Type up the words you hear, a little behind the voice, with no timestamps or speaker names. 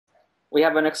we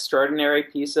have an extraordinary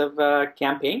piece of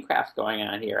campaign craft going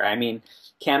on here. I mean,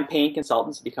 campaign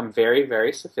consultants become very,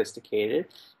 very sophisticated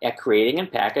at creating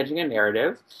and packaging a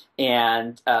narrative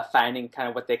and finding kind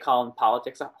of what they call in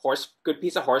politics a good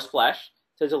piece of horse flesh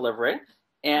to deliver it.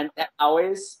 And that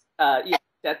always,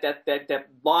 that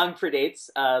long predates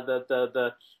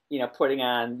the putting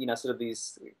on sort of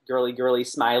these girly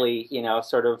smiley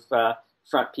sort of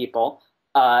front people.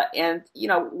 And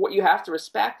what you have to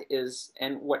respect is,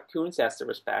 and what Coons has to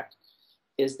respect,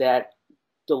 is that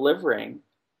delivering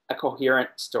a coherent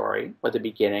story with a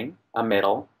beginning, a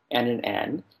middle, and an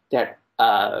end that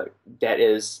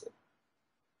is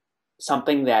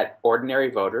something that ordinary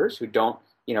voters who don't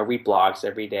read blogs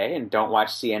every day and don't watch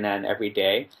CNN every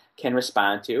day can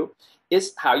respond to,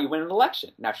 is how you win an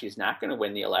election. Now, she's not going to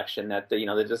win the election. That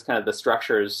just kind of the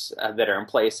structures that are in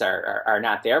place are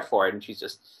not there for it, and she's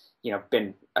just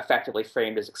been effectively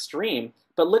framed as extreme.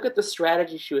 But look at the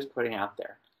strategy she was putting out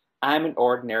there. I'm an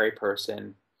ordinary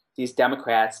person. These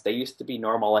Democrats, they used to be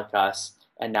normal like us,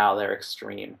 and now they're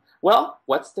extreme. Well,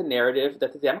 what's the narrative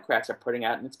that the Democrats are putting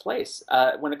out in its place?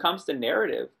 When it comes to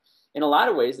narrative, in a lot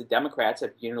of ways, the Democrats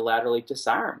have unilaterally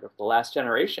disarmed of the last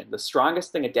generation. The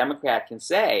strongest thing a Democrat can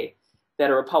say that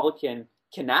a Republican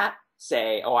cannot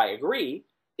say, oh, I agree,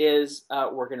 is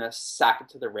we're going to sock it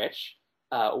to the rich.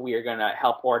 We are going to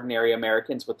help ordinary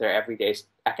Americans with their everyday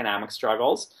economic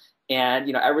struggles. And,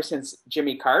 ever since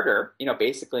Jimmy Carter,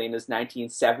 basically in his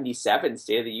 1977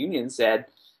 State of the Union said,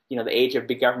 the age of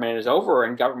big government is over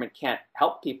and government can't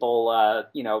help people,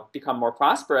 become more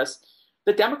prosperous,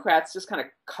 the Democrats just kind of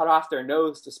cut off their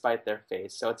nose to spite their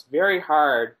face. So it's very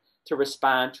hard to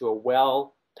respond to a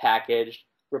well-packaged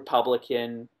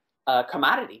Republican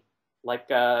commodity like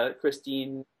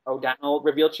Christine O'Donnell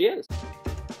revealed she is.